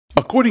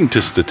According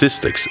to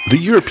statistics, the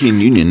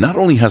European Union not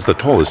only has the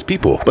tallest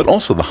people, but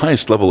also the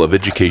highest level of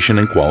education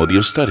and quality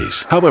of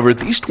studies. However,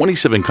 these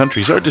 27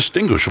 countries are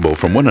distinguishable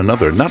from one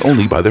another not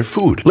only by their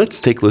food. Let's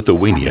take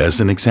Lithuania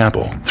as an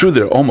example. Through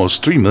their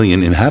almost 3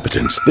 million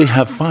inhabitants, they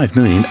have 5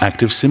 million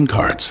active SIM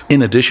cards.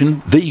 In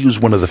addition, they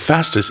use one of the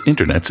fastest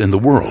internets in the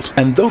world.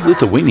 And though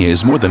Lithuania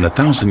is more than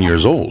 1,000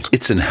 years old,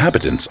 its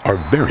inhabitants are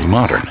very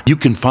modern. You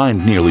can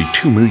find nearly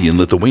 2 million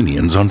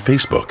Lithuanians on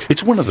Facebook.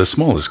 It's one of the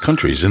smallest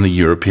countries in the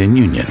European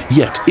Union.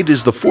 Yet, it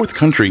is the 4th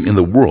country in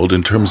the world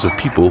in terms of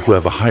people who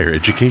have a higher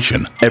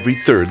education. Every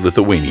 3rd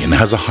Lithuanian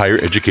has a higher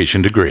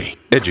education degree.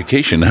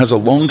 Education has a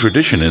long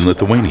tradition in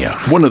Lithuania.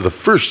 One of the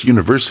first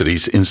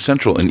universities in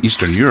Central and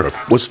Eastern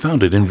Europe was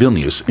founded in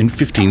Vilnius in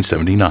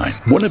 1579.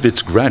 One of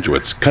its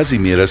graduates,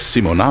 Kazimieras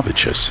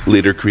Simonavičius,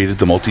 later created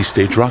the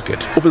multi-stage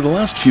rocket. Over the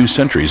last few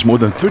centuries, more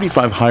than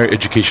 35 higher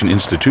education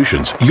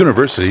institutions,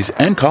 universities,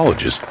 and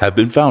colleges have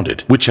been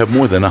founded, which have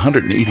more than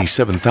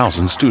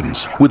 187,000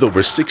 students, with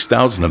over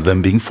 6,000 of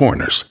them being foreigners.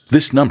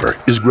 This number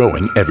is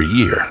growing every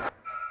year.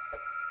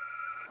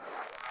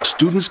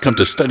 Students come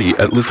to study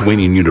at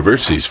Lithuanian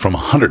universities from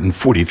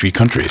 143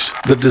 countries.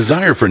 The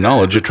desire for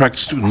knowledge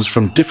attracts students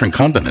from different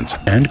continents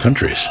and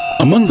countries.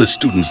 Among the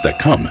students that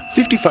come,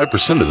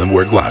 55% of them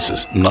wear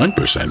glasses,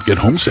 9% get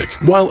homesick,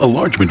 while a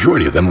large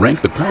majority of them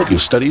rank the quality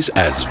of studies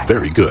as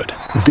very good.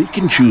 They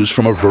can choose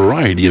from a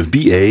variety of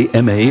BA,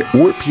 MA,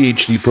 or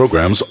PhD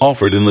programs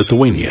offered in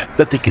Lithuania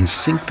that they can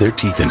sink their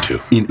teeth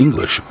into in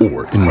English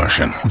or in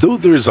Russian. Though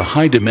there is a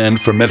high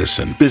demand for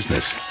medicine,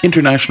 business,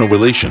 international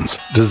relations,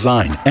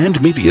 design,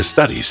 and media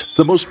studies,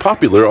 the most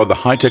popular are the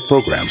high-tech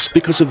programs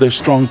because of their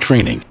strong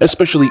training,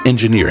 especially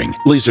engineering,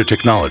 laser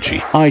technology,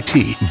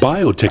 IT,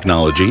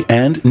 biotechnology,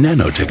 and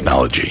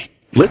nanotechnology.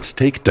 Let's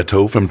take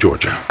Dato from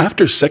Georgia.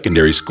 After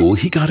secondary school,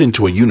 he got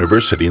into a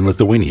university in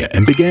Lithuania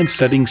and began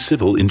studying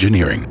civil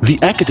engineering. The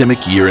academic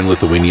year in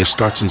Lithuania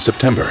starts in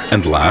September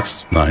and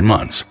lasts 9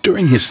 months.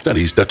 During his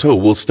studies, Dato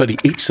will study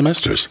 8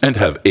 semesters and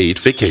have 8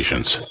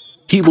 vacations.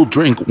 He will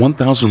drink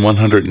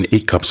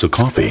 1,108 cups of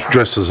coffee,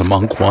 dress as a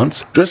monk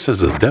once, dress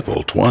as a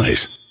devil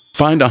twice,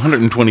 find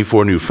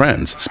 124 new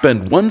friends,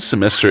 spend 1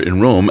 semester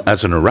in Rome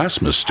as an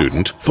Erasmus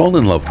student, fall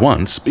in love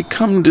once,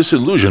 become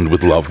disillusioned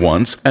with love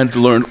once, and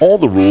learn all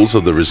the rules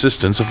of the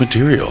resistance of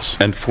materials.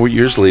 And 4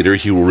 years later,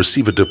 he will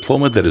receive a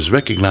diploma that is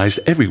recognized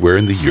everywhere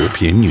in the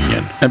European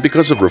Union. And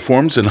because of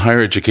reforms in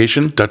higher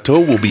education, Dato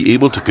will be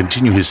able to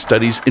continue his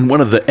studies in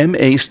one of the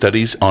MA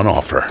studies on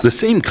offer. The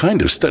same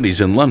kind of studies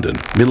in London,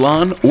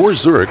 Milan, or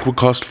Zurich will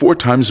cost 4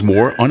 times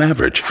more on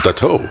average.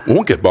 Dato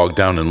won't get bogged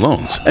down in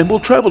loans and will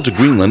travel to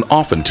Greenland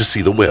often to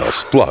see the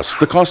whales. Plus,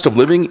 the cost of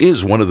living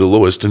is one of the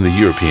lowest in the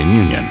European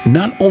Union.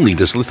 Not only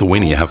does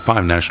Lithuania have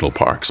 5 national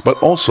parks,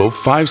 but also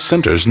 5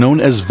 centers known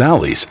as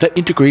valleys that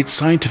integrate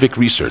scientific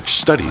research,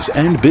 studies,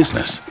 and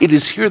business. It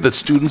is here that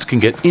students can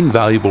get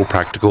invaluable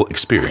practical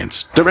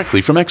experience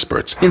directly from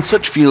experts in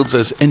such fields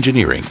as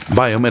engineering,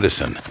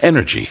 biomedicine,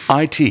 energy,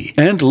 IT,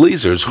 and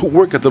lasers who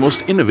work at the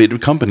most innovative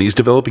companies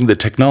developing the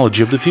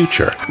technology of the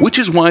future. Which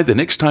is why the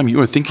next time you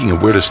are thinking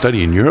of where to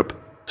study in Europe,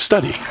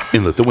 study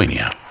in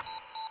Lithuania.